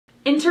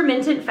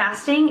Intermittent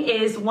fasting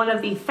is one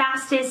of the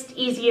fastest,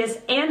 easiest,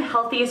 and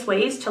healthiest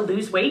ways to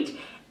lose weight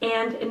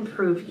and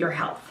improve your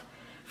health.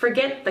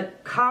 Forget the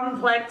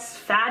complex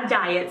fad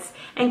diets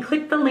and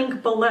click the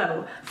link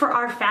below for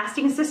our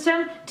fasting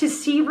system to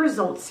see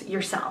results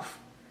yourself.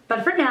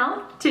 But for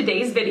now,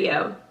 today's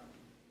video.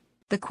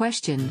 The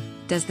question,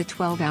 does the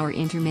 12-hour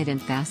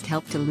intermittent fast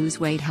help to lose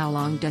weight? How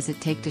long does it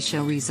take to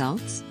show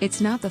results? It's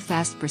not the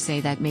fast per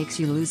se that makes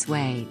you lose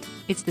weight,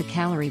 it's the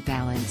calorie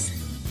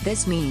balance.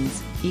 This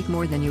means, eat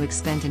more than you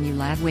expend and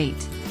you'll add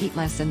weight, eat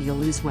less and you'll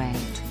lose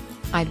weight.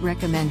 I'd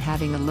recommend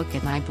having a look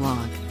at my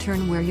blog.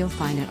 Turn where you'll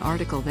find an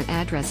article that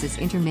addresses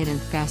intermittent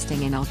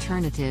fasting and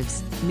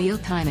alternatives, meal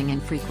timing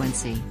and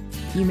frequency.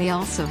 You may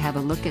also have a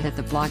look at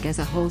the blog as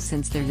a whole,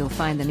 since there you'll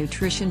find the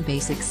Nutrition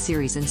Basics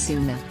series and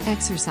soon the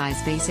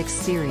Exercise Basics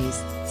series,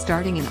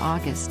 starting in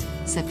August,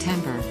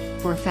 September,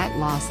 for fat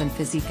loss and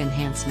physique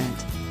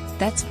enhancement.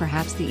 That's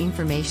perhaps the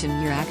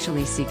information you're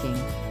actually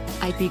seeking.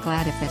 I'd be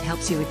glad if that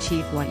helps you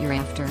achieve what you're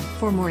after.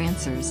 For more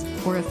answers,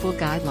 or a full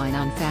guideline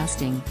on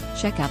fasting,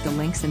 check out the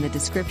links in the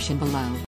description below.